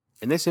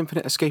In this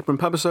Infinite Escape Room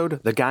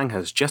episode, the gang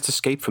has just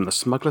escaped from the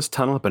smuggler's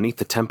tunnel beneath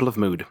the Temple of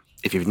Mood.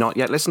 If you've not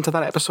yet listened to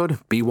that episode,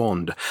 be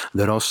warned,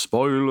 there are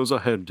spoilers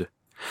ahead.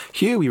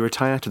 Here we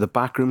retire to the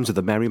back rooms of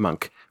the Merry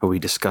Monk, where we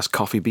discuss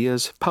coffee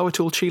beers, power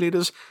tool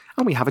cheerleaders,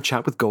 and we have a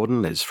chat with Gord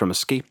and Liz from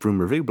Escape Room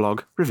Review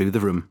blog, Review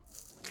the Room.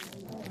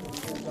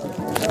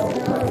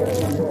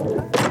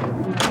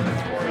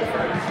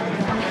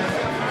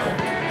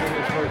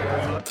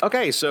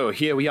 Okay, so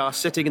here we are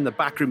sitting in the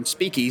backroom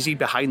speakeasy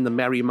behind the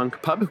Merry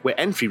Monk pub, where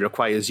entry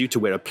requires you to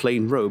wear a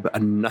plain robe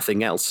and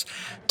nothing else.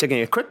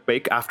 Taking a quick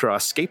break after our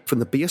escape from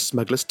the beer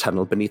smuggler's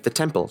tunnel beneath the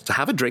temple to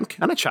have a drink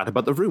and a chat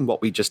about the room,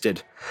 what we just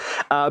did.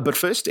 But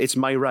first, it's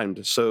my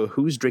round, so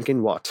who's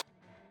drinking what?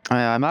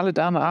 I'm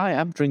Aladan. I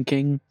am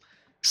drinking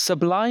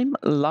Sublime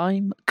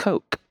Lime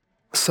Coke.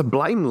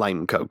 Sublime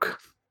Lime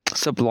Coke?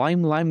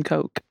 Sublime Lime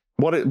Coke.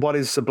 What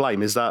is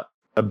Sublime? Is that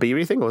a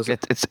beery thing, or is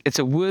it? It's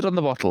a word on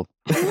the bottle.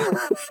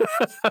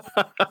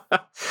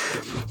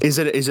 Is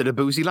it a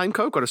boozy lime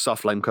Coke or a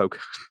soft lime Coke?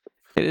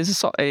 It is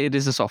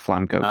a soft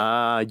lime Coke.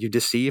 Ah, you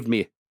deceived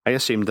me. I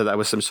assumed that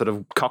was some sort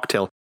of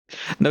cocktail.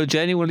 No,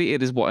 genuinely,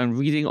 it is what I'm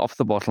reading off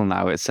the bottle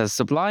now. It says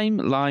Sublime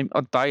Lime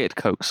Diet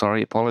Coke.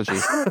 Sorry,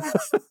 apologies.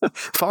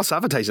 False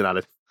advertising at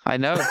it. I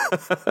know.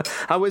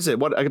 How is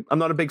it? I'm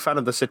not a big fan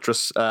of the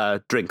citrus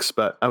drinks,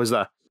 but how is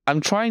that?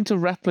 I'm trying to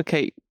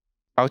replicate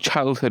our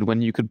childhood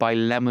when you could buy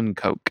lemon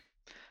Coke,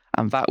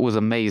 and that was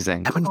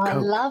amazing. Lemon Coke. I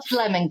love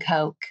lemon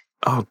Coke.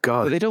 Oh,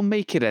 God. But they don't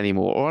make it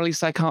anymore, or at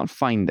least I can't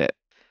find it.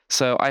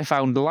 So I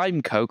found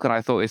lime Coke, and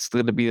I thought it's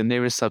going to be the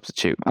nearest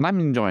substitute, and I'm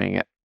enjoying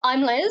it.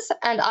 I'm Liz,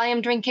 and I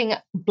am drinking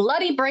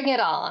Bloody Bring It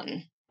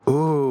On.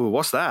 Ooh,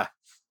 what's that?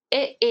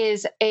 It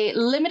is a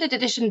limited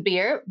edition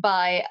beer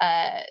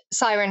by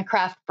Siren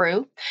Craft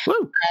Brew.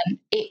 Woo.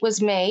 It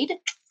was made...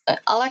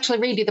 I'll actually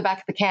read you the back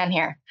of the can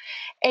here.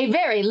 A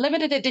very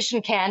limited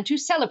edition can to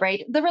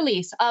celebrate the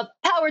release of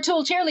Power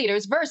Tool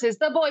Cheerleaders versus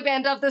the boy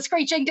band of the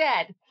Screeching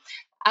Dead.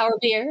 Our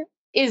beer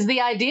is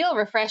the ideal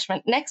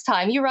refreshment next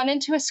time you run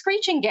into a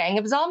screeching gang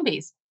of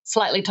zombies.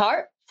 Slightly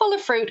tart, full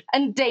of fruit,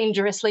 and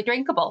dangerously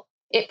drinkable.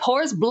 It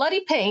pours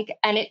bloody pink,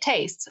 and it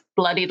tastes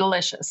bloody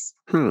delicious.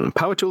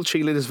 Power Tool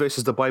Cheerleaders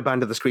versus the boy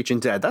band of the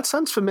Screeching Dead. That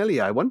sounds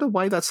familiar. I wonder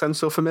why that sounds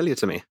so familiar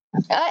to me.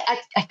 I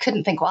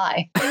couldn't think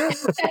why.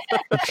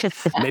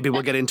 Maybe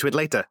we'll get into it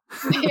later.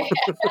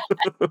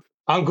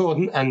 I'm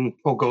Gordon, and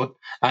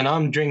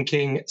I'm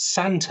drinking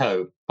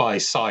Santo by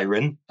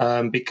Siren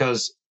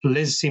because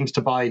Liz seems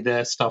to buy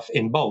their stuff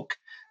in bulk.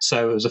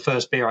 So it was the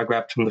first beer I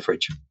grabbed from the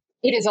fridge.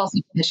 It is also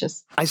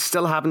delicious. I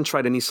still haven't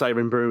tried any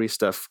Siren Brewery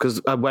stuff,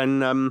 because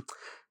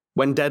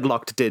when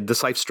Deadlocked did the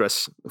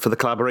Cypstress for the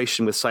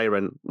collaboration with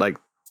Siren, like,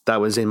 that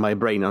was in my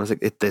brain. I was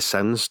like, this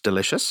sounds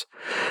delicious,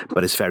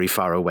 but it's very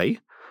far away,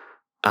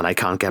 and I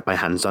can't get my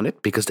hands on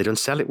it because they don't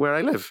sell it where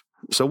I live.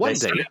 So one They day,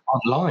 sell it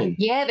online.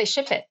 Yeah, they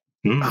ship it.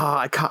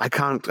 I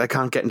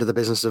can't get into the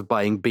business of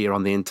buying beer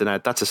on the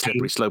internet. That's a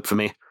slippery slope for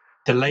me.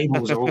 The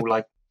labels are all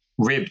like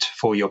ribbed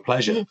for your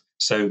pleasure,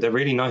 so they're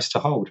really nice to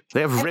hold. They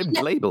have ribbed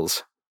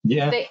labels.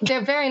 Yeah,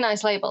 They're very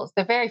nice labels.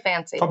 They're very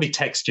fancy. probably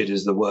textured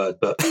is the word,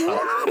 but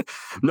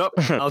Nope,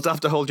 I'll have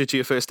to hold you to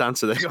your first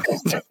answer there.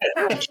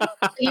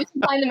 You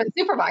can find them in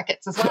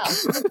supermarkets as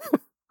well.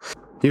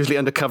 Usually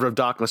under cover of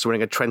darkness,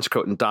 wearing a trench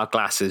coat and dark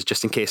glasses,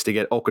 just in case they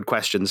get awkward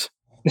questions.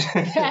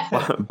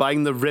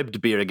 Buying the ribbed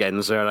beer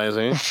again, sir, I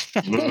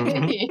say.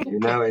 you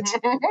know it.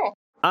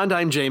 And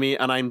I'm Jamie,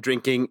 and I'm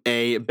drinking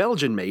a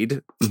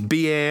Belgian-made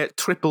Bière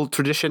Triple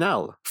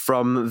Traditionnel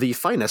from the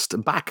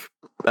finest back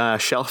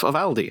shelf of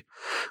Aldi,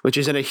 which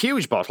is in a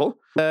huge bottle,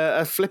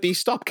 a flippy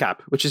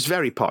stopcap, which is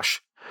very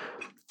posh.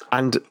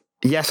 And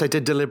yes, I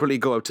did deliberately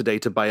go out today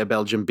to buy a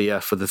Belgian beer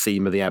for the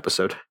theme of the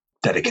episode.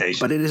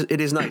 Dedication. But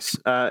it is nice.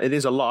 It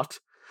is a lot.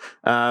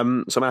 So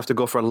I'm going to have to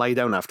go for a lie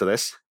down after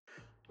this.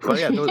 But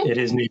yeah, It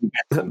is needed.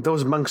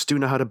 those monks do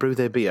know how to brew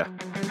their beer.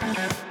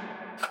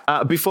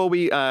 Before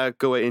we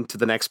go into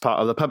the next part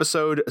of the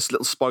episode, a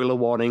little spoiler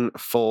warning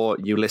for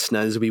you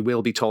listeners. We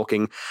will be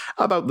talking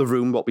about The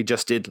Room, what we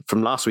just did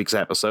from last week's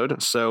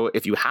episode. So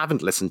if you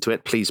haven't listened to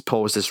it, please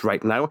pause this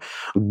right now.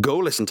 Go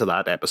listen to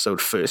that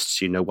episode first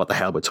so you know what the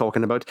hell we're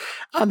talking about,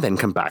 and then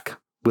come back.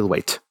 We'll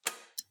wait.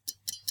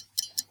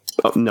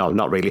 Oh, no,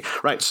 not really.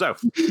 Right, so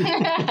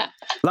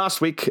last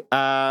week,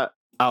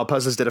 our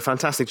puzzlers did a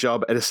fantastic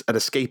job at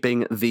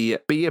escaping the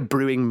beer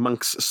brewing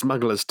monk's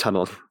smuggler's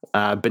tunnel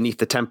beneath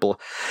the temple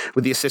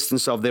with the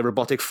assistance of their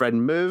robotic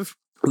friend Merv,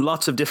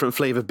 lots of different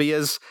flavour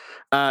beers,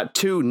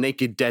 2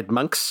 naked dead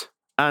monks,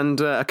 and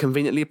a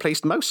conveniently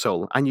placed mouse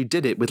hole. And you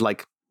did it with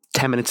like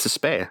 10 minutes to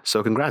spare.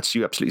 So congrats,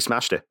 you absolutely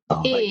smashed it.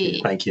 Oh,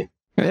 thank you.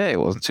 Yeah, it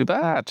wasn't too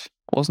bad.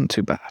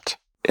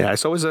 Yeah,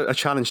 it's always a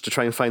challenge to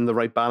try and find the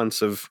right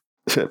balance of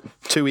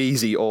too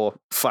easy or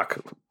fuck,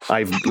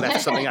 I've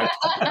left something out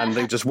and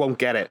they just won't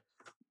get it.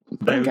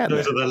 Those are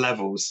the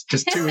levels.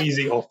 Just too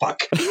easy or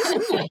fuck.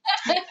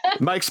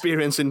 My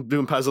experience in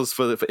doing puzzles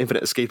for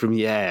Infinite Escape Room,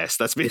 yes,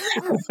 that's been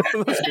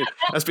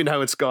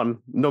how it's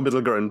gone. No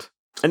middle ground.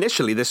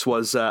 Initially, this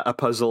was a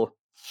puzzle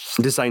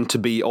designed to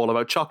be all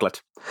about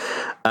chocolate,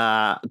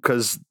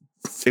 because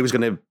it was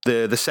going to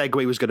the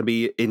segue was going to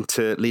be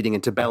into leading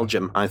into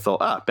Belgium. I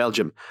thought,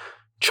 Belgium,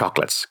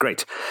 chocolates,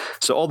 great.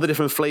 So all the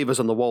different flavors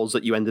on the walls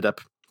that you ended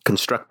up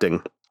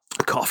constructing,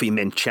 coffee,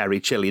 mint, cherry,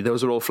 chili,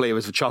 those are all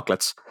flavors of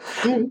chocolates.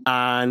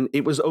 And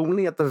it was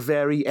only at the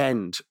very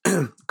end,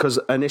 because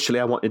initially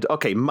I wanted,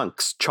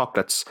 monks,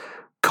 chocolates,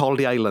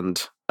 Caldy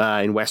Island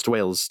in West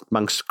Wales,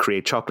 monks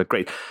create chocolate,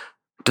 great.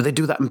 Do they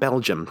do that in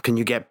Belgium? Can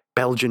you get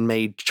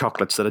Belgian-made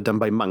chocolates that are done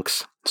by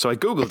monks? So I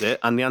Googled it,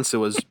 and the answer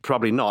was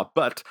probably not.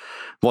 But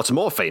what's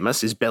more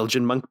famous is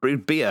Belgian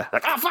monk-brewed beer.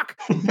 Like, fuck!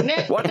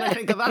 What did I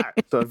think of that?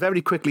 So I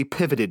very quickly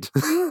pivoted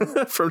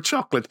from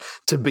chocolate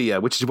to beer,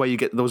 which is where you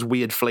get those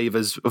weird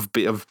flavors of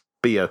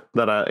beer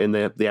that are in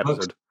the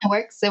episode. It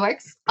works.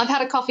 I've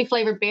had a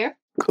coffee-flavored beer.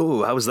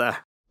 Ooh, how was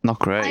that? Not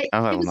great.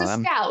 It was a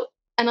stout,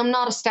 and I'm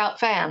not a stout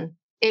fan.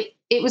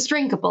 It was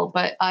drinkable,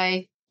 but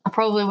I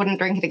probably wouldn't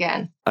drink it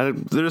again.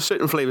 There are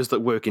certain flavors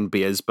that work in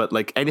beers, but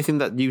like anything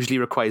that usually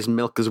requires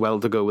milk as well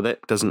to go with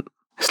it doesn't.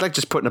 It's like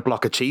just putting a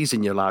block of cheese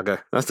in your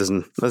lager. That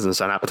doesn't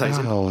sound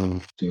appetizing.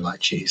 I do like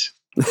cheese.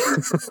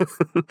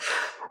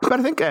 But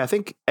I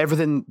think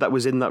everything that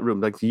was in that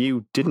room, like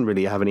you didn't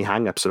really have any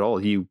hang-ups at all.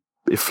 It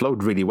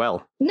flowed really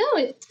well. No,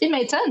 it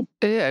made sense.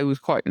 Yeah, it was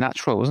quite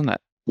natural, wasn't it?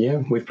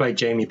 Yeah, we've played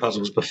Jamie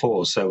puzzles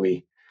before, so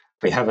we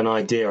have an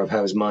idea of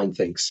how his mind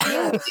thinks.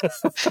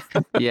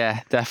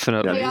 Yeah,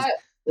 definitely. Yeah,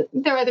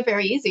 they're either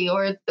very easy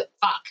or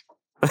fuck.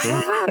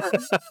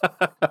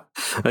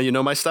 You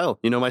know my style.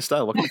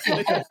 What can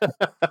I say?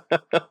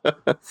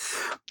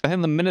 I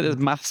think the minute there's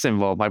maths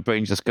involved, my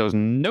brain just goes,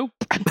 nope.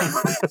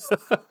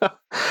 So I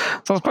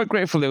was quite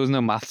grateful there was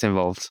no maths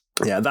involved.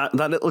 Yeah, that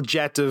little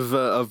jet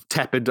of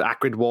tepid,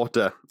 acrid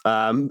water,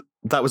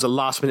 that was a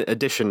last-minute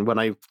addition when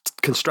I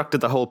constructed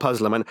the whole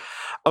puzzle. I went,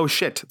 oh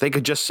shit, they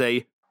could just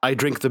say, I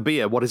drink the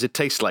beer, what does it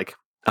taste like?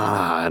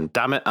 And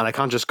damn it, and I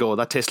can't just go,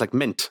 that tastes like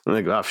mint. And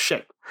I go, oh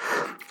shit.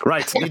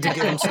 Right, need to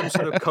give him some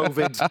sort of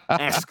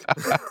COVID-esque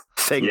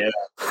thing. Yeah.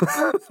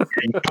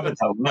 You can't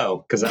tell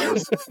no, because that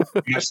was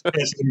the most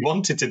thing you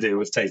wanted to do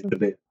was taste the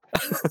beer.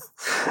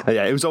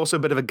 Yeah, it was also a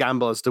bit of a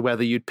gamble as to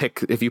whether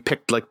if you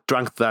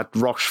drank that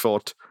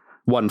Rochefort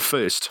one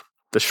first,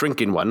 the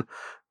shrinking one.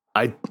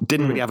 I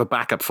didn't really have a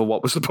backup for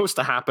what was supposed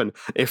to happen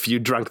if you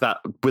drank that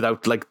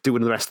without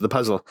doing the rest of the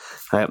puzzle.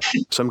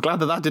 So I'm glad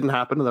that didn't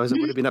happen, otherwise it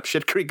would have been up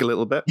shit creek a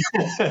little bit.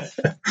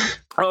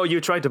 Oh, you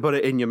tried to put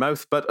it in your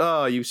mouth,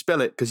 but you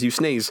spill it because you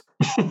sneeze.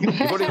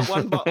 You've only got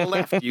one bottle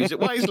left. Use it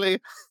wisely.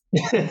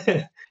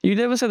 You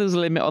never said there was a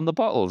limit on the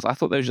bottles. I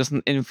thought there was just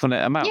an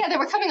infinite amount. Yeah, they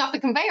were coming off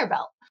the conveyor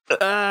belt.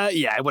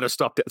 Yeah, I would have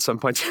stopped it at some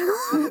point.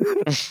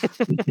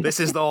 This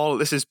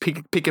is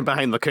peeking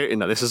behind the curtain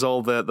now. This is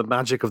all the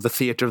magic of the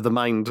theatre of the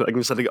mind. I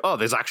can suddenly go,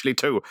 there's actually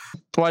 2.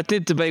 Well, I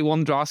did debate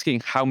Wanda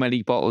asking how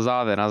many bottles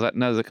are there, and I was like,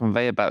 no, there's a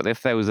conveyor belt.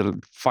 If there was a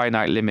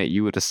finite limit,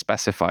 you would have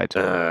specified.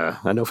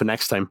 I know for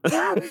next time.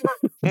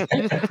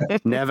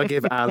 Never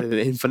give Alan an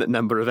infinite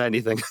number of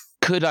anything.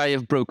 Could I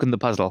have broken the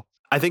puzzle?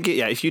 I think,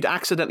 if you'd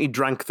accidentally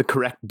drank the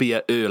correct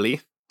beer early,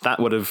 that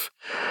would have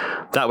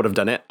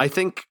done it. I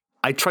think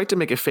I tried to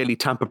make it fairly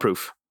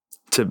tamper-proof,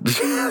 to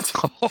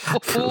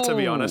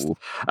be honest,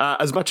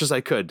 as much as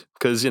I could,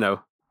 because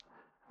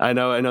I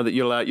know that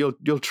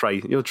you'll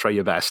try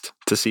your best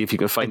to see if you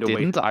can find a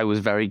way. I was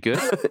very good.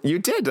 You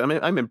did.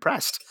 I'm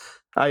impressed.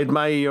 I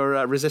admire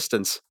your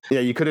resistance.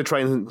 Yeah, you could have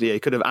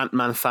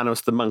Ant-Man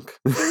Thanos the monk,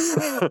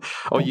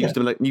 or used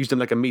him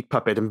like a meat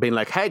puppet and been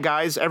like, "Hey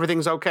guys,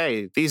 everything's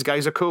okay. These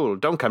guys are cool.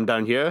 Don't come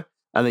down here."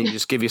 And then you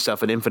just give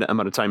yourself an infinite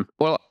amount of time.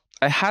 Well,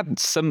 I had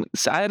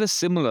a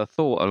similar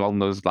thought along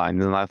those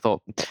lines, and I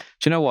thought, do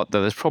you know what, though?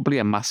 There's probably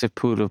a massive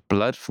pool of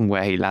blood from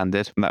where he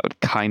landed, and that would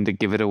kind of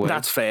give it away.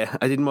 That's fair.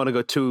 I didn't want to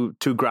go too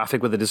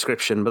graphic with the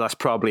description, but that's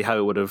probably how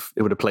it would have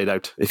played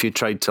out if you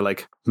tried to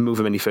move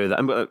him any further.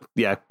 And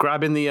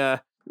grabbing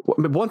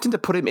wanting to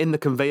put him in the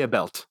conveyor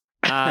belt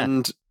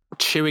and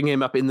chewing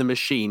him up in the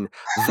machine,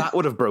 that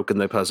would have broken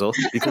the puzzle,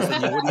 because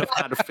then you wouldn't have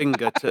had a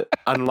finger to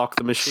unlock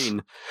the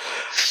machine.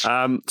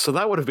 So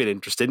that would have been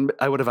interesting.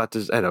 I would have had to,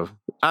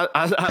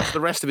 as the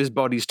rest of his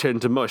body's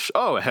turned to mush,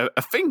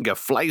 a finger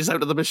flies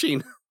out of the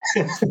machine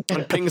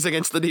and pings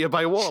against the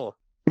nearby wall.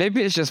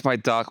 Maybe it's just my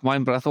dark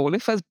mind, but I thought, well,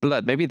 if there's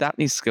blood, maybe that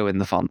needs to go in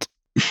the font.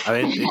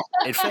 I mean,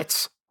 it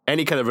fits.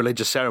 Any kind of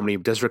religious ceremony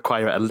does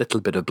require a little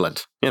bit of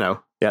blood,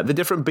 Yeah, the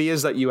different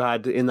beers that you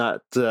had in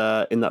that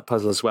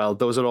puzzle as well,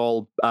 those are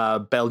all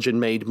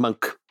Belgian-made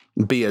monk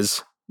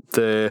beers.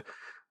 The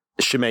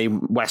Chimay,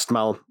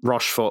 Westmalle,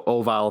 Rochefort,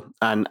 Oval,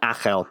 and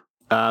Achel.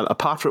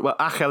 Apart from,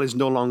 Achel is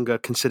no longer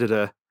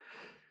considered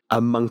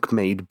a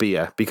monk-made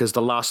beer, because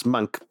the last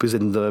monk was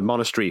in the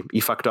monastery. He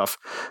fucked off.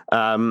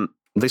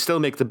 They still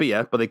make the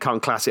beer, but they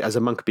can't class it as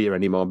a monk beer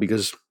anymore,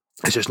 because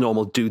it's just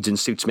normal dudes in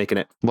suits making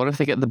it. What if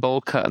they get the bowl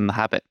cut and the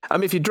habit? I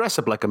mean, if you dress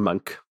up like a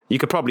monk, you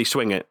could probably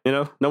swing it,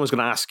 No one's going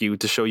to ask you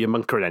to show your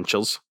monk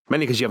credentials,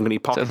 mainly because you haven't got any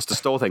pockets to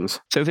store things.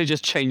 So if they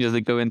just change as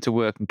they go into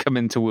work and come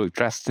into work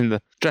dressed in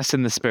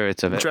the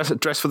spirit of it.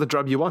 Dress for the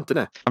job you want,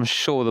 innit? I'm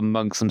sure the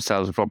monks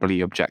themselves would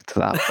probably object to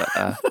that,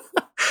 but...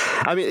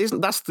 I mean,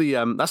 that's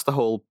the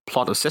whole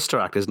plot of Sister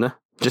Act, isn't it?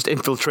 Just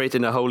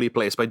infiltrating a holy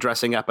place by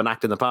dressing up and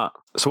acting the part.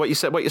 So what you're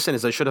saying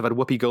is I should have had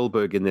Whoopi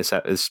Goldberg in this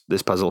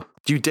puzzle.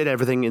 You did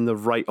everything in the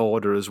right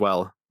order as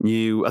well.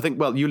 You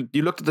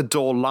looked at the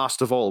door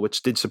last of all,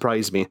 which did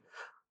surprise me.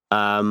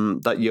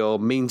 That your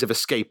means of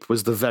escape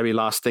was the very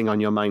last thing on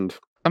your mind.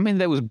 I mean,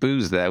 there was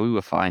booze there. We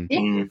were fine.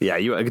 Yeah,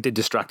 it did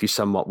distract you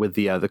somewhat with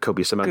the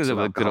copious amounts of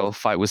alcohol. Because of a good old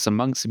fight with some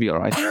monks, to be all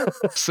right.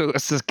 So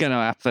what's just going to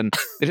happen?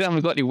 They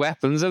haven't got any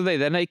weapons, have they?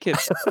 They're naked.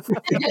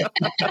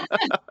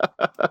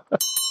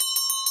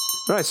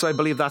 Right, so I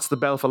believe that's the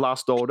bell for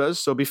last orders.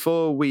 So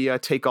before we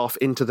take off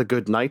into the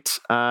good night,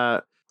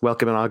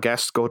 welcoming our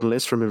guest, Gord and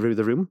Liz from Review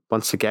the Room.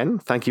 Once again,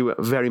 thank you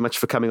very much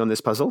for coming on this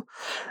puzzle.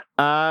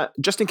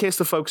 Just in case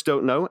the folks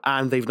don't know,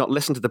 and they've not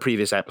listened to the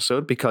previous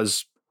episode,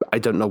 because I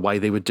don't know why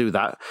they would do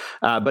that,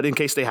 but in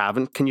case they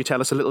haven't, can you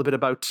tell us a little bit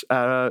about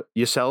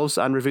yourselves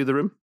and Review the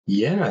Room?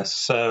 Yes,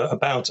 so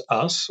about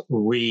us,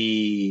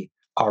 we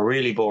are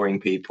really boring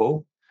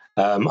people.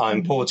 I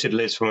imported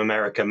Liz from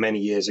America many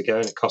years ago,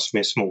 and it cost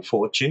me a small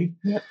fortune.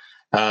 Yep.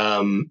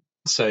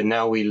 So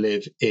now we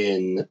live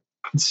in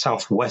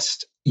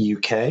southwest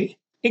UK,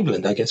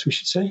 England, I guess we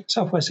should say,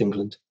 southwest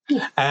England.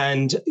 Yeah.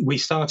 And we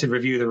started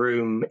Review the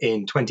Room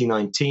in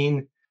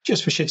 2019,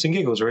 just for shits and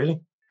giggles, really.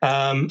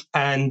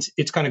 And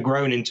it's kind of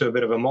grown into a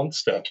bit of a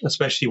monster,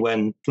 especially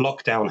when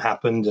lockdown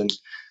happened and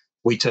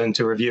we turned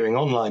to reviewing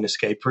online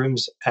escape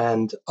rooms,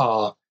 and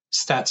our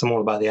stats, I'm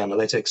all about the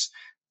analytics,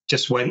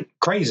 just went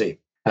crazy.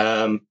 So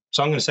I'm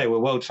going to say we're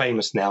world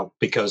famous now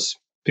because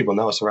people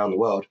know us around the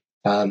world.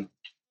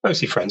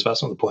 Mostly friends, but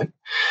that's not the point.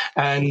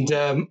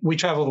 And we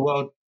travel the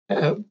world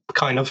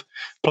kind of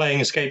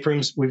playing escape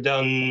rooms. We've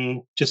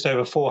done just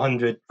over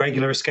 400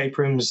 regular escape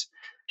rooms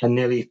and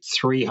nearly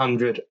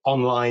 300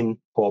 online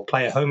or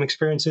play-at-home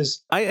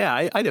experiences.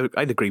 I'd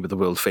agree with the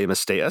world-famous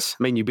status.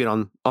 I mean, you've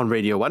been on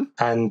Radio 1.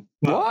 And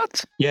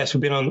what? Yes,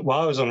 we've been on... Well,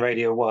 I was on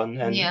Radio 1,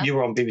 and you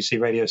were on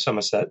BBC Radio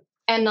Somerset.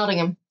 And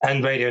Nottingham.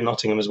 And Radio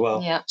Nottingham as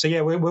well. Yeah. So,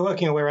 yeah, we're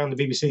working our way around the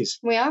BBCs.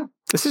 We are.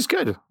 This is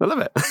good. I love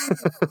it.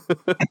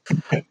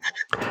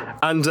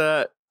 And,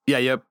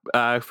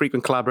 you're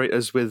frequent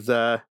collaborators with...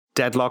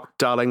 Deadlock,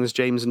 Darlings,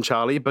 James and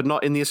Charlie, but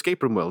not in the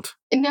escape room world.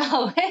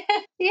 No.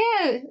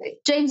 Yeah.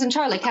 James and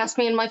Charlie cast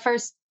me in my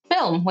first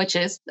film, which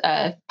is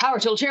Power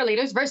Tool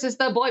Cheerleaders versus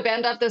the boy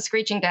band of the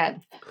Screeching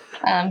Dead.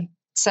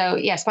 So,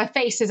 yes, my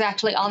face is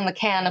actually on the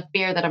can of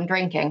beer that I'm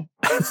drinking.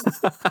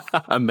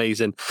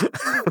 Amazing.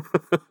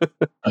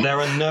 There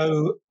are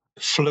no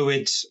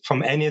fluids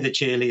from any of the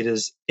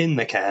cheerleaders in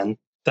the can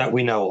that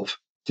we know of,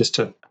 just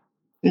to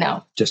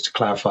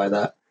clarify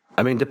that.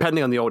 I mean,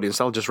 depending on the audience,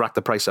 I'll just rack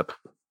the price up.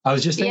 I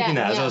was just thinking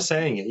that as I was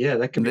saying it. Yeah,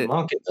 that could be a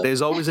market.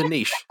 There's always a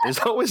niche. There's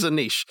always a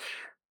niche.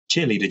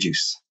 Cheerleader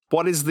juice.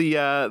 What is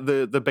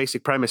the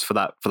basic premise for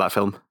that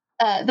film?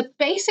 The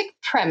basic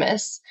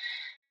premise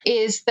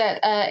is that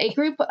a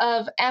group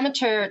of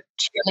amateur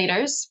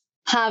cheerleaders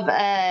have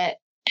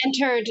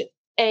entered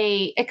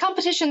a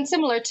competition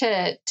similar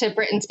to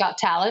Britain's Got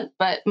Talent,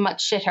 but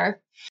much shitter,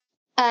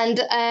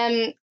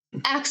 and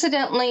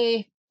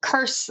accidentally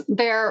curse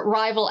their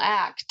rival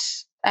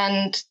act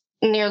and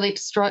nearly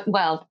destroy.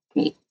 Well,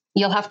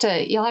 you'll have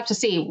to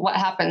see what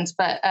happens,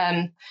 but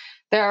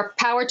there are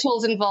power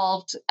tools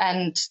involved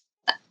and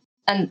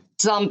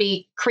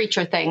zombie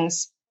creature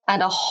things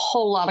and a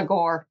whole lot of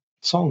gore.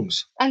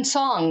 Songs. It's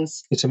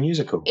a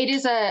musical. It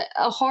is a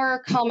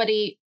horror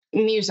comedy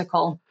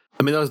musical.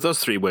 I mean, those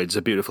three words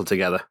are beautiful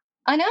together.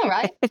 I know,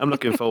 right? I'm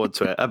looking forward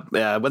to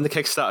it. When the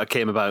Kickstarter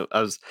came about,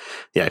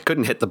 I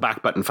couldn't hit the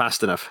back button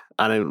fast enough,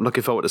 and I'm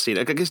looking forward to seeing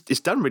it.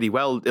 It's done really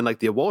well in like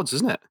the awards,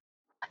 isn't it?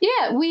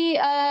 Yeah, we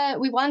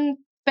won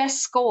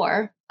Best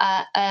Score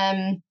at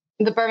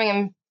the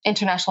Birmingham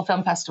International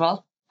Film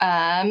Festival.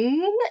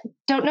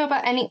 Don't know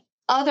about any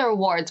other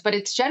awards, but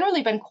it's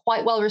generally been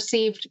quite well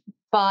received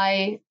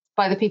by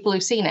the people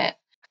who've seen it.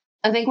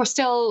 I think we're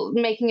still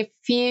making a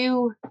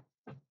few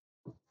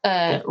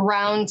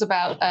rounds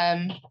about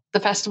the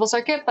festival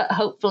circuit, but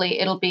hopefully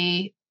it'll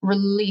be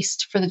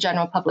released for the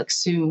general public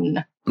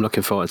soon. I'm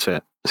looking forward to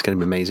it. It's going to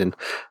be amazing.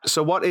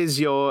 So what is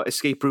your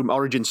escape room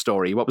origin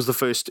story? What was the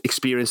first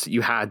experience that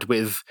you had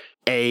with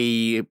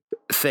a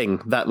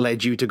thing that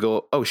led you to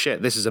go, oh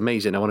shit, this is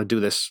amazing. I want to do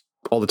this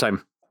all the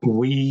time.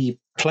 We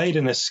got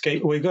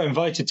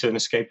invited to an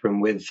escape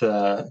room with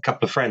a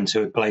couple of friends who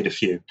had played a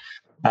few.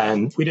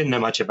 And we didn't know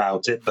much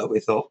about it, but we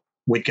thought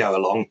we'd go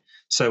along.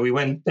 So we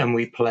went and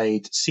we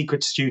played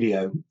Secret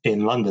Studio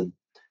in London.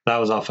 That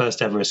was our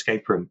first ever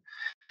escape room.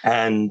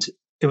 And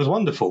it was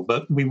wonderful,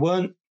 but we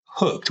weren't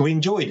hooked. We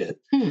enjoyed it.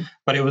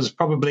 But it was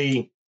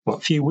probably, a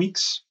few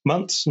weeks,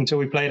 months until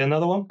we played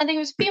another one? I think it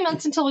was a few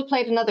months until we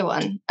played another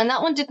one. And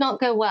that one did not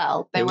go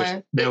well.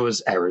 There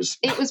was errors.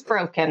 It was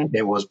broken.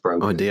 It was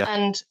broken. Oh, dear.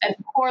 And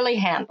poorly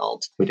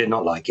handled. We did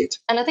not like it.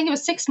 And I think it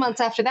was 6 months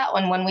after that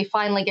one when we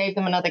finally gave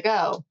them another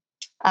go.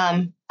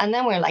 And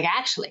then we were like,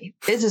 actually,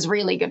 this is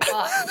really good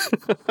fun.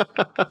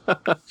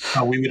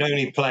 We would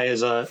only play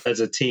as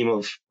a team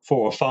of 4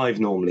 or 5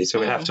 normally, so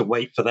we'd have to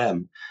wait for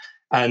them.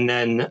 And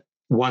then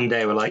one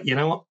day we're like, you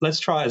know what, let's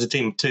try it as a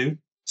team of 2.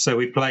 So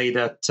we played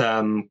at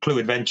Clue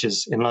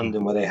Adventures in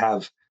London, where they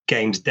have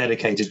games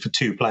dedicated for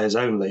 2 players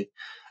only.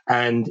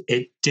 And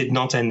it did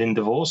not end in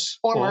divorce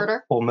Or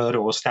murder. Or murder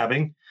or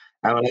stabbing.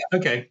 And we're like,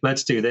 okay,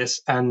 let's do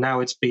this. And now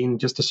it's been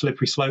just a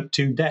slippery slope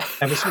to death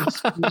ever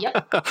since.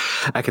 Yep.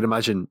 I can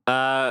imagine.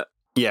 So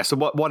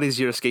what is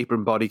your escape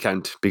room body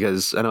count?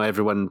 Because I know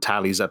everyone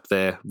tallies up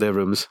their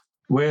rooms.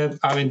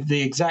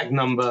 The exact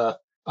number,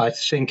 I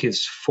think,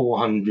 is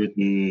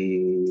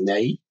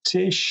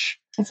 408-ish.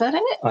 Is that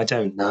it? I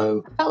don't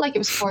know. I felt like it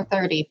was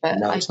 430, but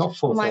No, it's not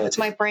 430.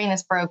 My brain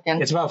is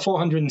broken. It's about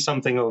 400 and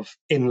something of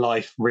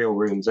in-life real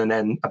rooms, and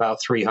then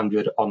about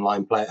 300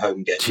 online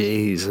play-at-home games.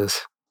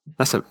 Jesus.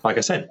 Like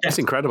I said, that's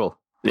incredible.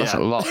 That's a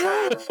lot.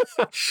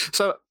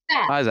 So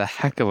that is a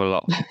heck of a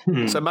lot.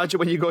 So imagine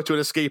when you go to an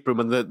escape room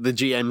and the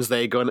GM's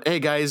there going, "Hey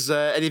guys,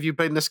 any of you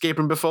played an escape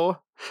room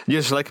before?"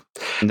 You're just like,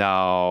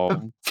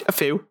 No. a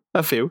few.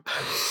 That's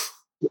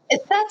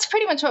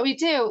pretty much what we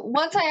do.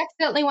 Once I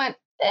accidentally went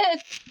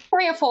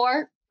 3 or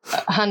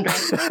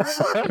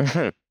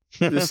 400.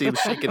 This seems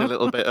shaking a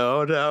little bit.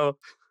 Oh no,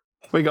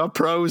 we got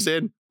pros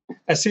in.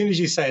 As soon as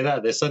you say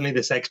that, there's suddenly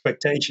this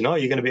expectation, you're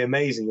going to be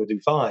amazing, you'll do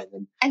fine.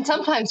 And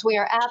sometimes we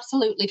are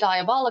absolutely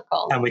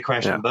diabolical. And we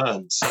crash and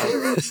burn. So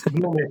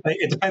normally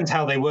it depends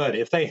how they word it.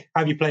 If they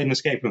have you played an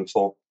escape room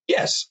before?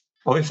 Yes.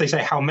 Or if they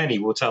say how many,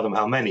 we'll tell them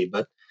how many.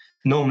 But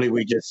normally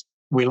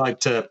we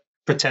like to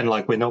pretend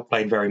like we're not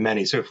played very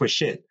many. So if we're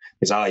shit,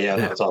 it's,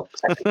 that's all.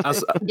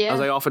 As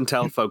I often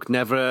tell folk,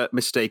 never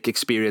mistake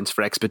experience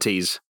for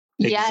expertise.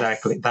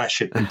 Exactly. Yes. That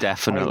should be.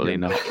 Definitely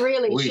not. It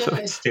really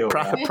should. Still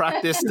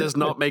Practice does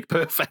not make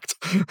perfect.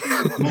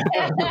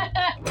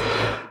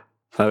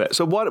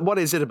 So what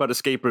is it about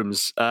escape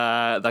rooms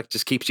that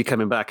just keeps you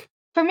coming back?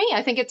 For me,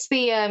 I think it's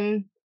the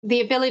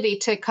ability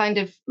to kind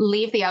of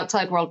leave the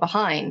outside world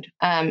behind.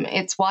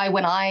 It's why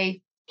when I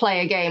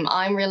play a game,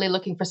 I'm really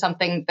looking for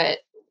something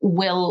that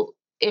will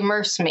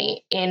immerse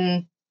me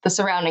in the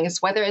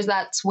surroundings, whether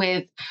that's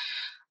with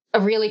a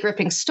really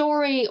gripping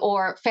story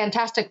or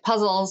fantastic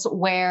puzzles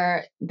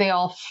where they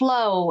all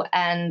flow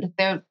and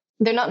they're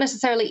not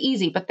necessarily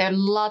easy, but they're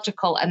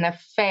logical and they're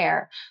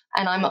fair.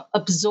 And I'm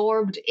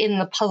absorbed in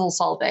the puzzle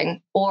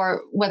solving,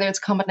 or whether it's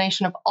a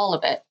combination of all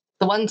of it.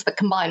 The ones that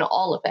combine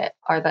all of it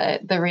are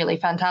the really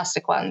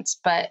fantastic ones.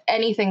 But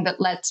anything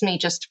that lets me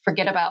just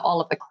forget about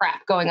all of the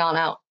crap going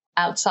on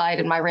outside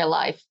in my real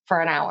life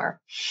for an hour,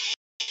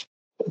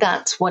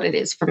 that's what it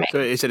is for me. So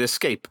it's an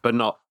escape, but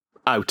not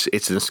out.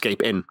 It's an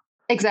escape in.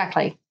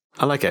 Exactly.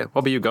 I like it.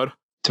 What about you, God?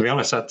 To be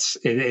honest,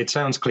 it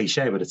sounds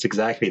cliche, but it's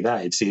exactly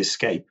that. It's the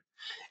escape.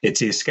 It's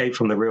the escape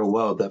from the real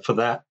world. That for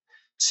that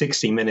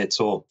 60 minutes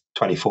or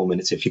 24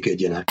 minutes, if you could,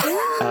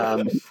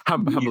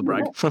 Humble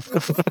brag.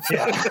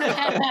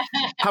 Yeah.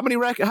 How many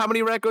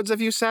records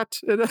have you set?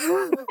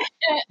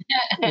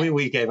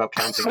 we gave up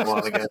counting a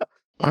while ago.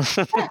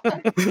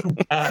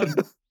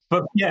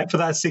 But yeah, for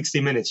that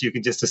 60 minutes, you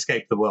can just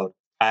escape the world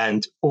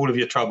and all of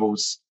your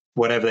troubles,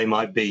 whatever they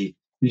might be.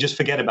 You just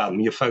forget about them.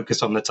 You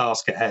focus on the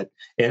task ahead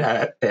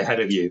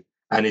of you.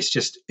 And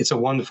it's a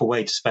wonderful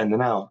way to spend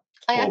an hour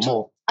or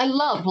more. I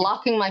love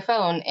locking my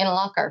phone in a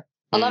locker.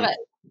 I love it.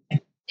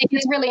 It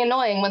gets really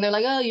annoying when they're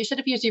like, "Oh, you should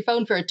have used your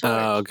phone for a torch."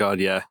 Oh, God,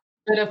 yeah.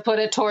 Should have put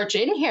a torch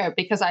in here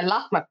because I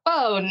locked my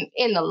phone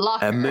in the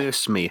locker.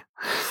 Immerse me.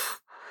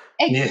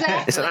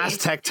 Exactly. It's an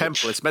Aztec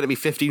temple. It's meant to be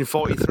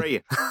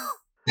 1543.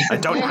 I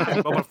don't have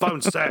a mobile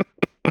phone, sir.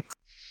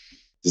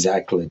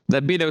 Exactly.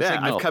 There'd be no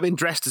signal. I've come in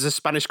dressed as a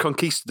Spanish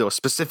conquistador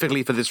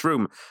specifically for this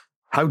room.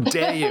 How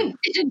dare you?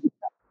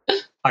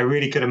 I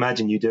really could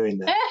imagine you doing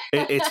that.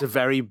 It's a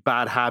very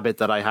bad habit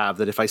that I have,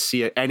 that if I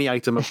see any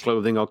item of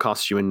clothing or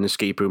costume in an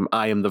escape room,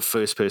 I am the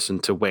first person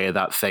to wear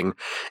that thing,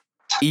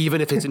 even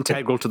if it's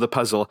integral to the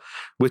puzzle,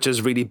 which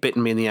has really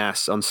bitten me in the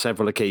ass on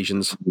several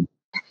occasions.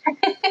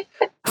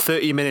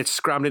 30 minutes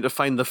scrambling to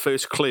find the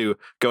first clue,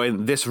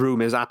 going, "This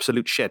room is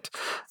absolute shit."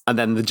 And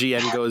then the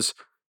GM goes,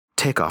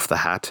 "Take off the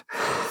hat."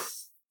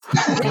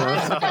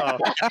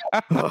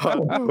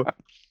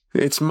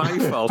 It's my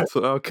fault.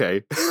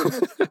 Okay.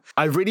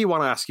 I really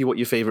want to ask you what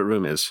your favorite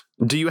room is.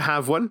 Do you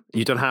have one?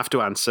 You don't have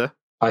to answer.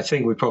 I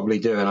think we probably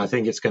do, and I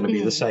think it's going to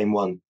be the same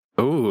one.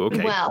 Oh,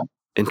 okay. Well,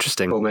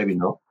 interesting. Or maybe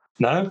not.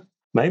 No,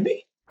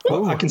 maybe.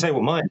 Well, I can say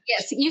what mine.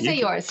 Yes, you say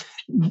yours.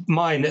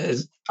 Mine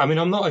is. I'm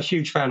not a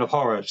huge fan of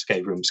horror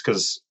escape rooms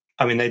because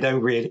they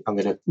don't really.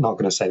 Not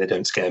going to say they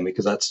don't scare me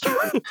because that's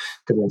stupid. Because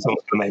then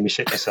someone's going to make me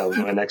shit myself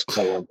when I next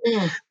play one.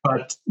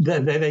 But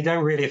they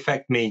don't really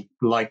affect me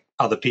like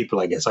other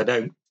people. I guess I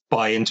don't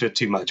buy into it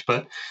too much.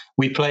 But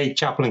we played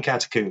Chapel and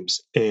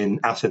Catacombs in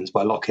Athens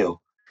by Lockhill,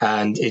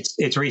 and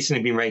it's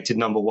recently been rated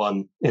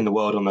 #1 in the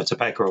world on the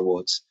Topeka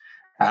Awards,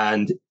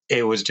 and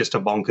it was just a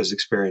bonkers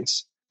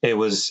experience. It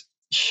was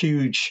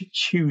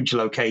huge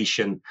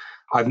location.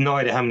 I've no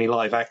idea how many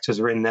live actors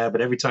are in there,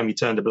 but every time you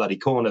turned a bloody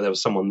corner, there was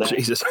someone there.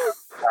 Jesus.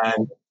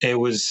 And it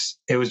was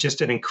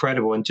just an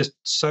incredible and just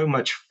so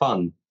much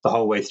fun the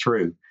whole way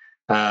through.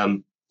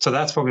 So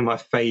that's probably my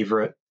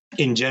favorite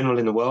in general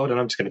in the world, and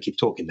I'm just going to keep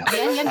talking now.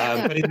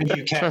 But in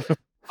the UK,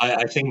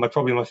 I think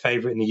probably my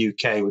favorite in the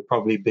UK would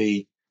probably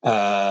be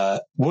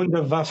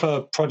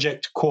Wunderwaffe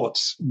Project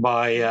Quartz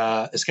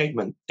by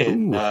Escapement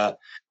in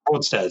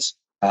Broadstairs.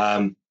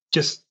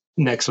 Just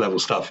next level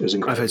stuff. It was I've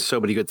incredible. heard so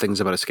many good things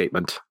about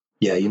Escapement.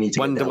 Yeah, you need to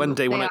One get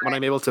day when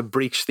I'm able to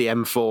breach the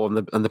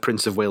M4 and the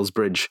Prince of Wales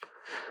Bridge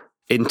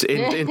into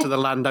the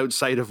land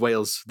outside of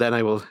Wales, then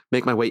I will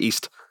make my way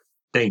east.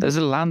 There's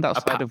a land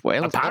outside of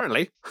Wales.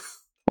 Apparently.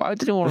 Why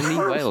did you want to leave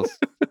Wales?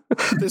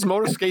 There's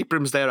more escape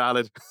rooms there,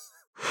 Alan.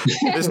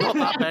 There's not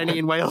that many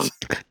in Wales.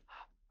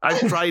 I've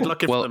tried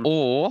looking for them.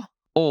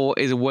 Or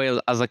is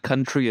Wales as a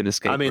country an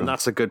escape room?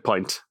 That's a good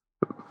point.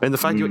 And the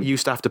fact you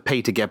used to have to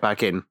pay to get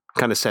back in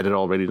kind of said it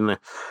all, really, didn't it?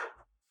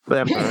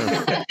 But,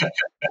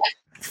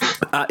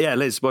 yeah,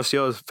 Liz, what's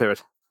your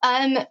favourite?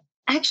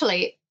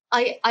 Actually,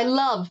 I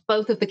love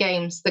both of the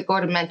games that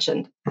Gordon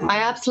mentioned. I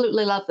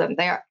absolutely love them.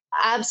 They are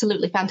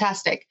absolutely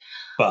fantastic.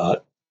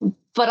 But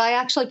I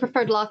actually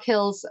preferred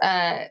Lockhill's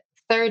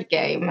third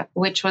game,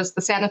 which was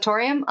the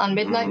Sanatorium on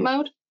Midnight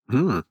Mode.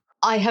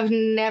 I have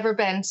never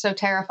been so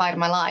terrified in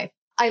my life.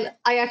 I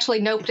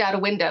actually noped out a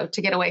window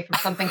to get away from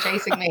something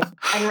chasing me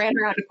and ran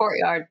around a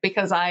courtyard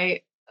because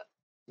I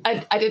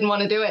didn't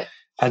want to do it.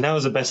 And that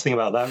was the best thing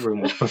about that room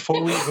was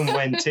before we even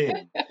went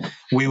in,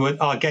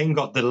 our game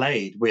got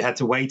delayed. We had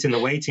to wait in the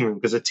waiting room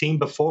because a team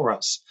before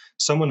us,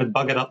 someone had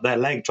buggered up their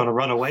leg trying to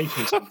run away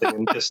from something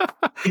and just so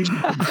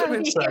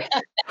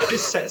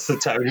this sets the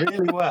tone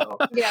really well.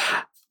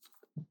 Yeah.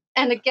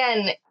 And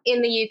again,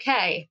 in the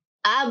UK,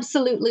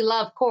 absolutely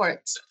love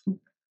Quartz,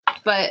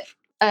 but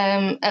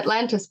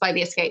Atlantis by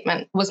the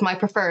Escapement was my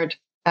preferred.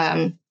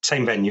 Same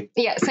venue.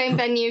 Yeah, same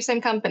venue,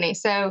 same company.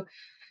 So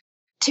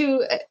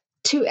two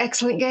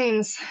excellent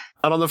games.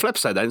 And on the flip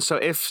side then, so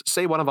if,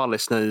 say, one of our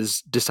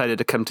listeners decided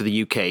to come to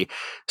the UK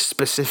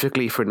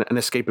specifically for an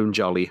escape room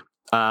jolly,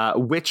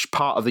 which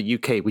part of the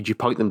UK would you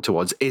point them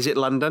towards? Is it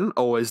London,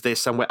 or is there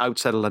somewhere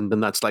outside of London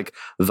that's like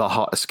the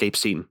hot escape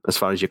scene as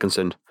far as you're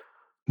concerned?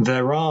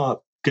 There are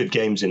good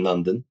games in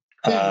London,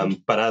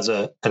 but as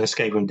an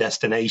escape room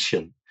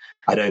destination,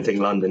 I don't think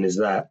London is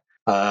that.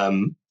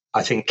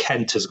 I think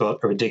Kent has got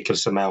a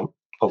ridiculous amount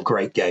of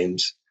great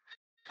games.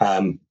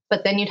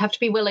 But then you'd have to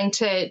be willing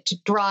to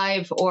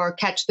drive or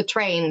catch the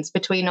trains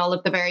between all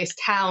of the various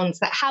towns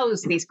that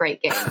house these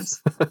great games.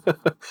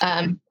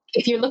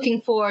 If you're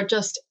looking for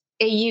just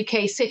a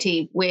UK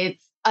city with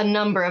a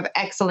number of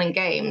excellent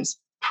games,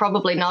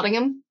 probably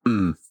Nottingham.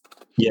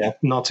 Yeah,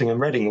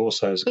 Nottingham. Reading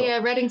also has got. Yeah,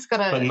 Reading's got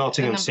But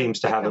Nottingham seems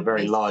to have a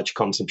very large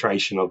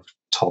concentration of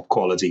top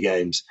quality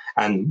games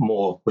and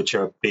more which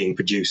are being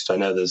produced. I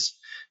know there's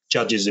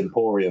Judge's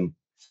Emporium,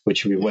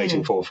 which we've been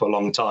waiting for a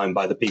long time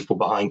by the people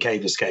behind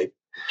Cave Escape.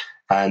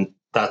 And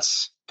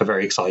that's a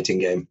very exciting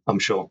game, I'm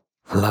sure.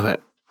 Love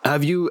it.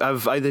 Have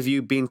either of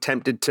you been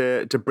tempted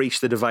to breach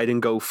the divide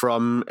and go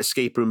from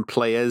escape room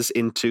players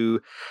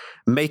into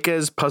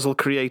makers, puzzle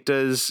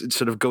creators,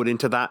 sort of going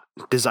into that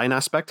design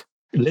aspect?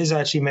 Liz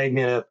actually made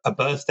me a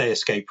birthday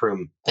escape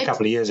room a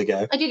couple of years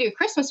ago. I did a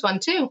Christmas one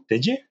too.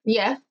 Did you?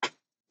 Yeah.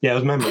 Yeah, it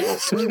was memorable.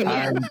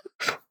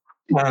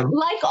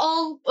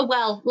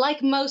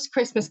 Like most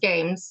Christmas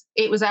games,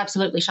 it was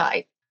absolutely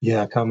shite.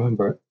 Yeah, I can't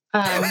remember it.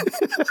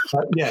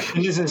 But yeah,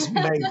 Liz has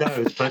made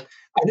those. But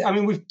I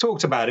mean, we've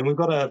talked about it. We've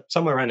got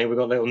somewhere around here, we've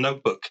got a little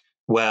notebook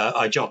where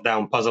I jot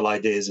down puzzle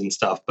ideas and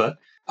stuff. But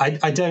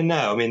I don't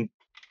know. I mean,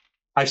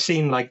 I've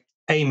seen like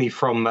Amy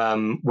from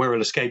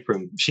Wirral Escape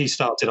Room. She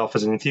started off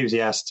as an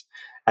enthusiast,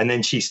 and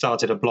then she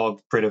started a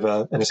blog, Bit of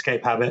an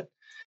Escape Habit.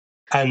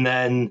 And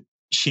then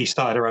she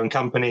started her own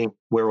company,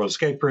 Wirral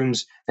Escape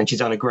Rooms, and she's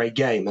done a great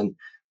game. And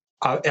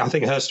I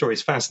think her story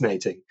is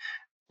fascinating.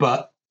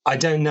 But I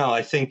don't know.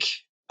 I think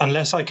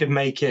unless I could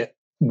make it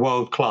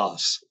world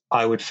class,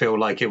 I would feel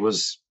like it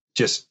was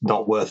just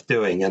not worth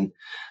doing.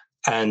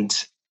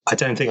 And I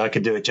don't think I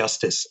could do it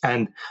justice.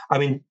 And I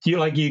mean,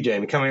 you,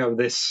 Jamie, coming up with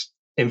this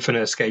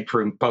infinite escape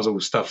room puzzle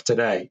stuff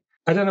today,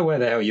 I don't know where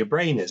the hell your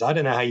brain is. I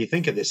don't know how you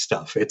think of this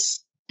stuff.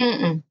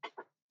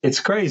 It's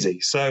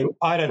crazy. So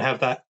I don't have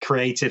that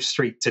creative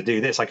streak to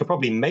do this. I could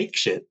probably make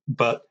shit,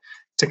 but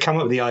to come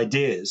up with the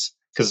ideas,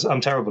 because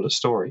I'm terrible at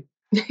story,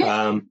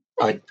 I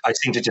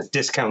seem to just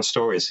discount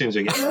story as soon as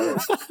we get there.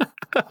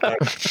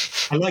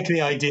 I like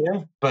the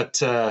idea,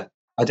 but I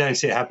don't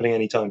see it happening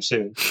anytime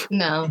soon.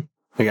 No.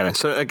 I get it.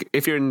 So like,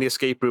 if you're in the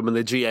escape room and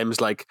the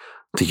GM's like,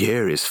 the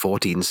year is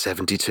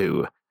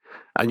 1472,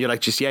 and you're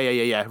like, just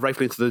yeah,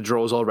 rifling into the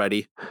drawers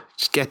already.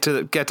 Just get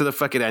to the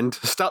fucking end.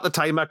 Start the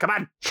timer. Come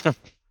on.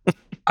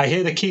 I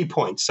hear the key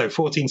points. So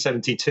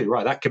 1472,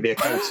 right? That could be a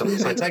code something.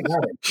 So I take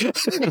that,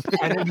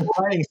 and then we're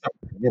playing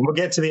something, and we'll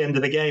get to the end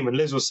of the game, and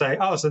Liz will say,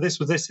 "Oh, so this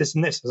was this,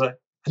 and this." I was like,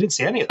 "I didn't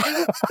see any of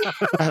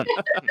that."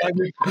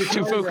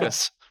 Too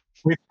focused.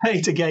 We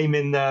played a game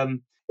in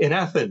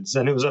Athens,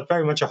 and it was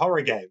very much a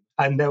horror game.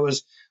 And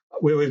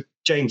we were with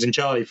James and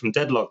Charlie from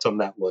Deadlocked on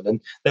that one,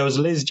 and there was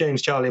Liz,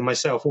 James, Charlie, and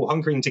myself all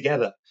hunkering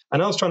together.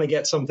 And I was trying to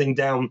get something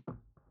down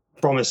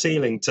from a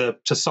ceiling to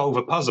solve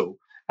a puzzle.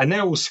 And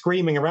they're all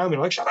screaming around me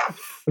like, shut up,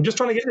 I'm just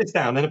trying to get this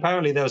down. And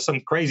apparently there was some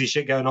crazy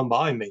shit going on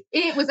behind me.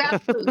 It was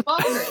absolutely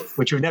bonkers.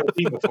 Which we've never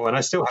seen before, and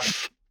I still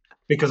haven't.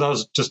 because I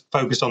was just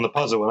focused on the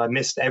puzzle and I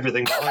missed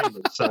everything behind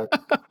it. So,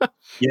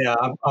 yeah,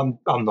 I'm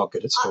not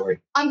good at story.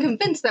 I'm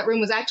convinced that room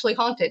was actually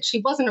haunted.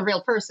 She wasn't a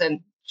real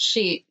person.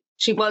 She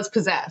was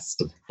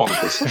possessed.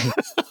 Bonkers.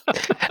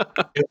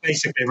 It was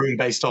basically a room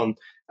based on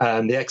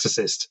The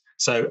Exorcist.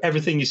 So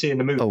everything you see in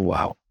the movie, Oh,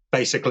 wow.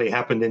 basically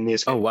happened in the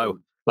escape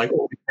room. Like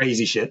all the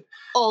crazy shit.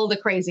 All the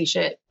crazy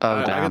shit.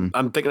 Oh, damn.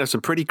 I'm thinking of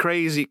some pretty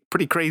crazy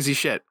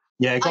shit.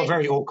 Yeah, it got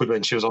very awkward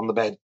when she was on the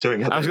bed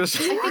doing it. I was going to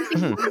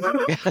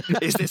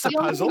say, is this a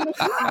puzzle?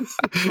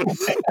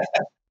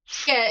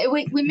 Yeah,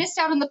 we missed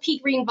out on the pea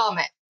green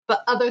vomit,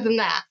 but other than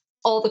that,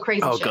 all the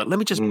crazy shit. Oh god, let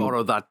me just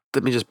borrow that.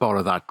 Let me just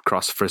borrow that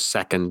cross for a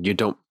second. You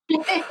don't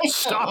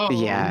stop.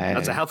 Yeah.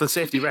 That's a health and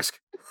safety risk.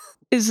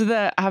 Is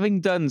there,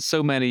 having done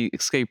so many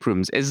escape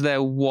rooms, is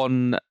there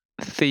one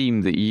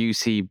theme that you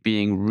see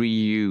being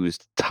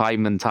reused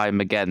time and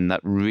time again that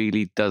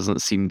really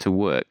doesn't seem to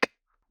work?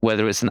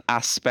 Whether it's an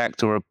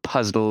aspect or a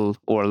puzzle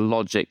or a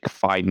logic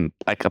find,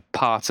 like a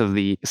part of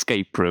the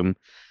escape room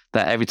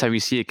that every time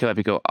you see it come up,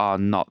 you go, oh,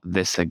 not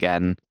this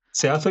again.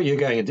 See, I thought you were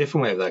going a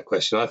different way with that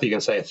question. I thought you were going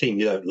to say a theme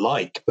you don't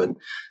like, but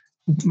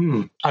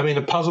I mean,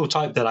 a puzzle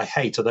type that I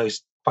hate are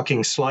those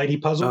fucking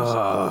slidey puzzles.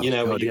 Oh,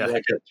 where you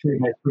like a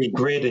 3x3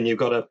 grid and you've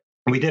got to.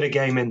 We did a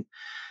game in,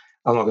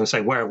 I'm not going to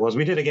say where it was.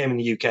 We did a game in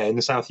the UK, in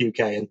the South UK,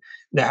 and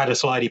they had a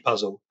slidey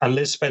puzzle. And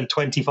Liz spent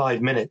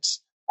 25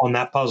 minutes on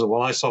that puzzle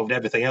while I solved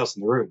everything else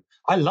in the room.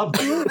 I loved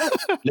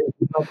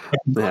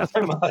it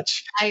so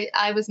much.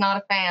 I was not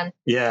a fan.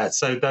 Yeah,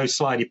 so those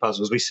slidey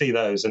puzzles, we see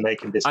those and they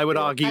can disappear. I would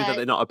argue that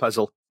they're not a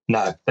puzzle.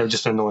 No, they're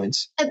just an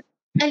annoyance. And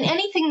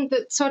anything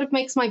that sort of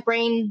makes my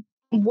brain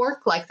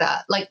work like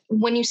that, like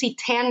when you see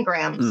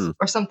tangrams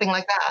or something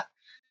like that,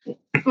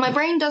 my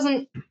brain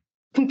doesn't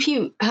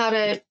compute how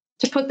to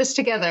put this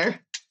together.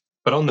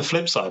 But on the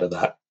flip side of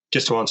that,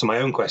 just to answer my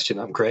own question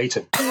I'm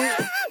creating,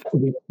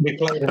 we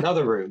played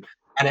another room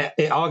and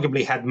it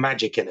arguably had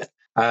magic in it.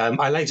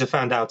 I later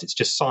found out it's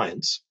just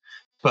science,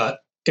 but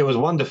it was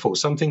wonderful.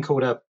 Something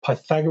called a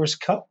Pythagoras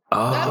cup.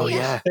 Oh,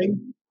 yeah.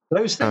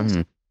 Those things.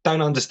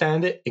 Don't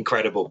understand it.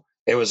 Incredible.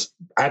 It was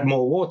add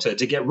more water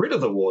to get rid of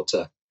the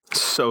water.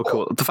 So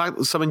cool. The fact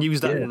that someone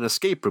used that in an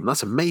escape room,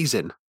 that's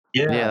amazing.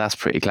 Yeah, that's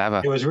pretty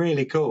clever. It was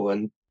really cool.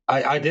 And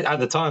I did at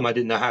the time, I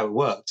didn't know how it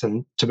worked.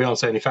 And to be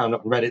honest, I only found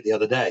out and read it the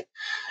other day.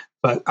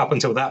 But up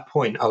until that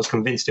point, I was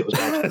convinced it was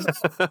magic.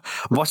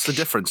 What's the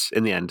difference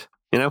in the end?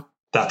 You know?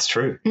 That's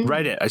true.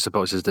 Reddit, I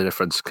suppose, is the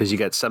difference because you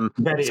get some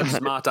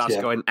smart ass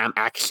going,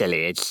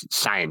 actually, it's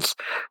science.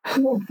 I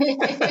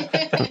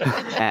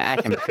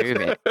can prove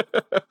it.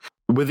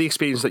 With the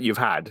experience that you've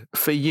had,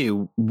 for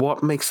you,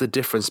 what makes the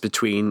difference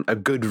between a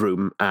good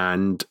room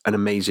and an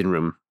amazing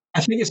room?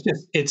 I think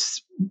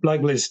it's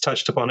like Liz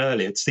touched upon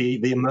earlier, it's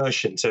the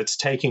immersion. So it's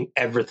taking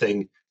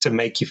everything to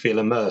make you feel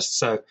immersed.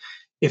 So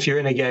if you're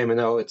in a game and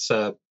it's,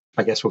 I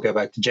guess we'll go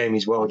back to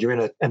Jamie's world, you're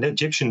in an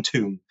Egyptian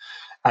tomb.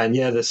 And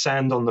the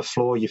sand on the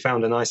floor, you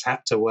found a nice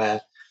hat to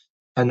wear.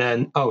 And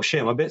then, oh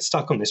shit, I'm a bit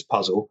stuck on this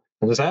puzzle.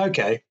 And they say,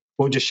 okay,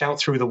 we'll just shout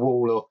through the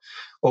wall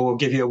or we'll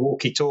give you a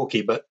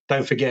walkie-talkie. But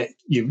don't forget,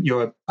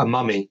 you're a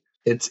mummy.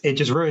 It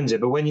just ruins it.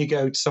 But when you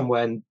go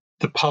somewhere and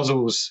the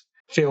puzzles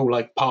feel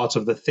like part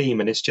of the theme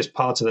and it's just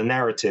part of the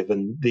narrative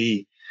and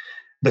the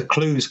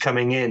clues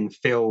coming in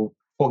feel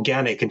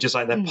organic and just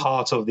like they're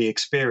part of the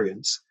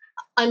experience.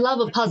 I love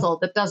a puzzle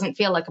that doesn't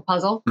feel like a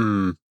puzzle.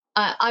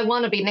 I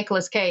want to be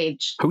Nicolas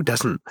Cage. Who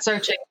doesn't?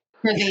 Searching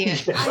for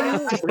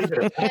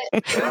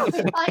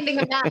finding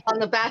a map on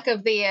the back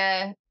of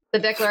the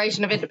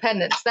Declaration of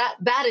Independence.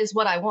 That is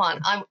what I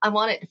want. I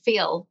want it to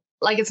feel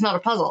like it's not a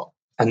puzzle.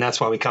 And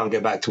that's why we can't go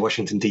back to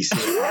Washington, D.C.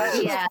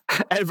 Yeah.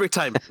 Every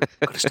time.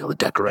 Got to steal the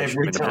Declaration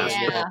of Independence.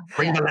 Yeah.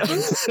 Bring the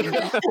lemons.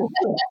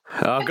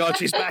 Oh, God,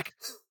 she's back.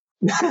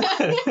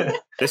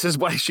 This is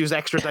why she was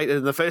extradited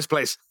in the first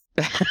place.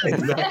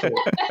 Exactly.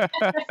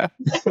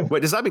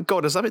 Wait, does that mean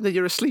that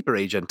you're a sleeper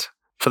agent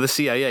for the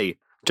CIA,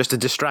 just to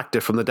distract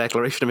her from the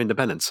Declaration of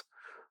Independence?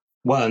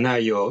 Well, now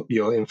your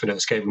Infinite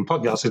Escape Room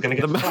podcast is going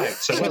to get flagged.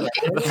 So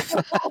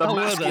Well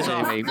done,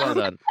 Jamie. Well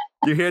done.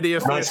 You heard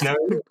it nice first.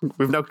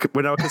 We're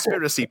now a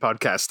conspiracy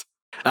podcast.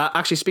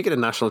 Actually, speaking of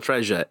National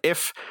Treasure,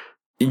 if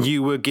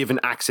you were given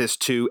access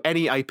to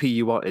any IP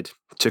you wanted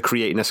to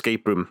create an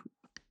escape room,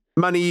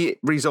 money,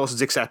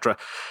 resources, etc.,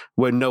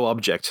 were no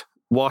object,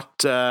 what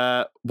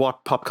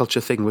pop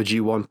culture thing would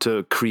you want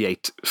to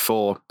create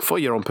for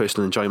your own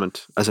personal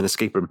enjoyment as an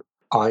escape room?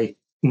 I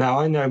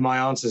know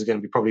my answer is going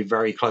to be probably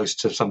very close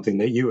to something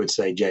that you would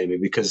say, Jamie,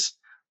 because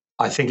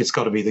I think it's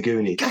got to be the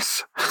Goonies.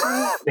 Yes.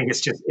 I think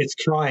it's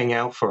crying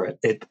out for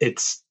it.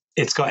 It's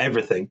got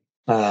everything.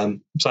 So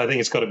I think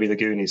it's got to be the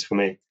Goonies for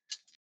me.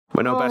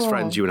 We're now best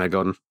friends, you and I,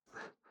 Gordon.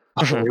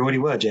 I thought we already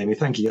were, Jamie.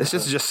 Thank you. This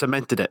has just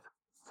cemented it.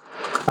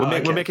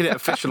 We're making it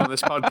official on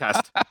this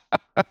podcast.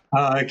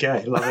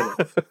 Okay, loving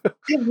it.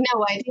 I have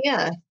no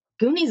idea.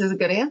 Goonies is a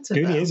good answer.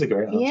 Goonies is a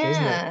great answer,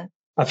 isn't Yeah. it?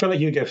 I feel like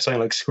you go for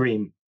something like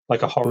Scream,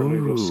 like a horror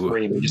movie of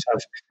Scream, and just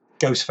have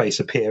Ghostface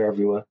appear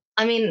everywhere.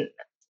 I mean,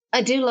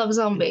 I do love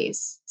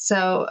zombies,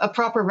 so a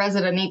proper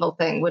Resident Evil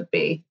thing would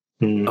be.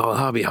 Oh,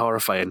 that'd be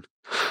horrifying.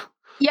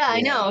 Yeah,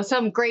 I know.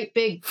 Some great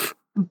big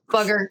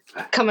bugger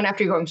coming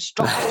after you going,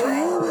 stop.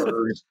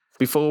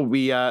 Before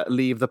we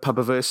leave the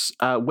Pubiverse,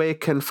 where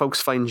can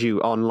folks find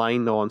you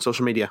online or on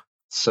social media?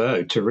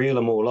 So, to reel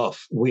them all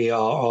off, we are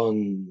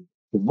on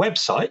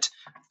website,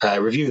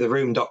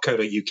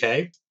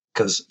 reviewtheroom.co.uk,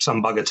 because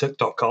some bugger took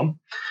 .com.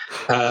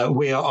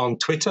 We are on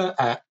Twitter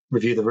at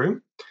Review the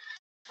Room.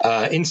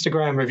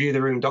 Instagram,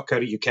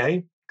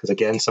 reviewtheroom.co.uk, because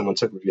again, someone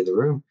took Review the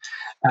Room.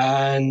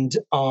 And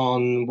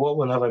on, what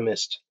one have I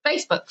missed?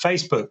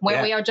 Facebook.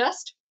 Where we are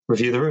just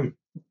Review the Room.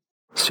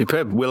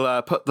 Superb.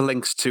 We'll put the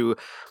links to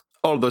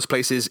all of those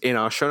places in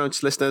our show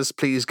notes, listeners.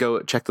 Please go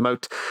check them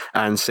out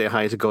and say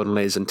hi to Gord and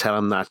Liz and tell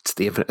them that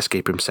the Infinite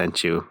Escape Room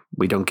sent you.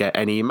 We don't get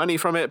any money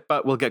from it,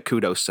 but we'll get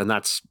kudos, and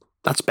that's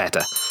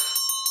better.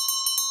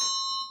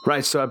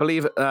 Right, so I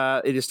believe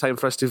it is time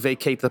for us to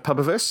vacate the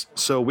Pubiverse.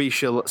 So we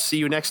shall see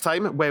you next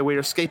time, where we're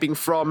escaping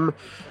from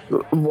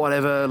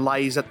whatever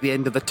lies at the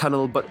end of the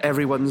tunnel, but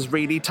everyone's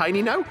really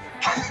tiny now.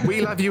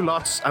 We love you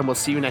lots, and we'll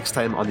see you next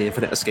time on the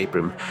Infinite Escape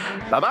Room.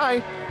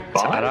 Bye-bye.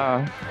 Bye.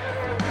 Ta-da.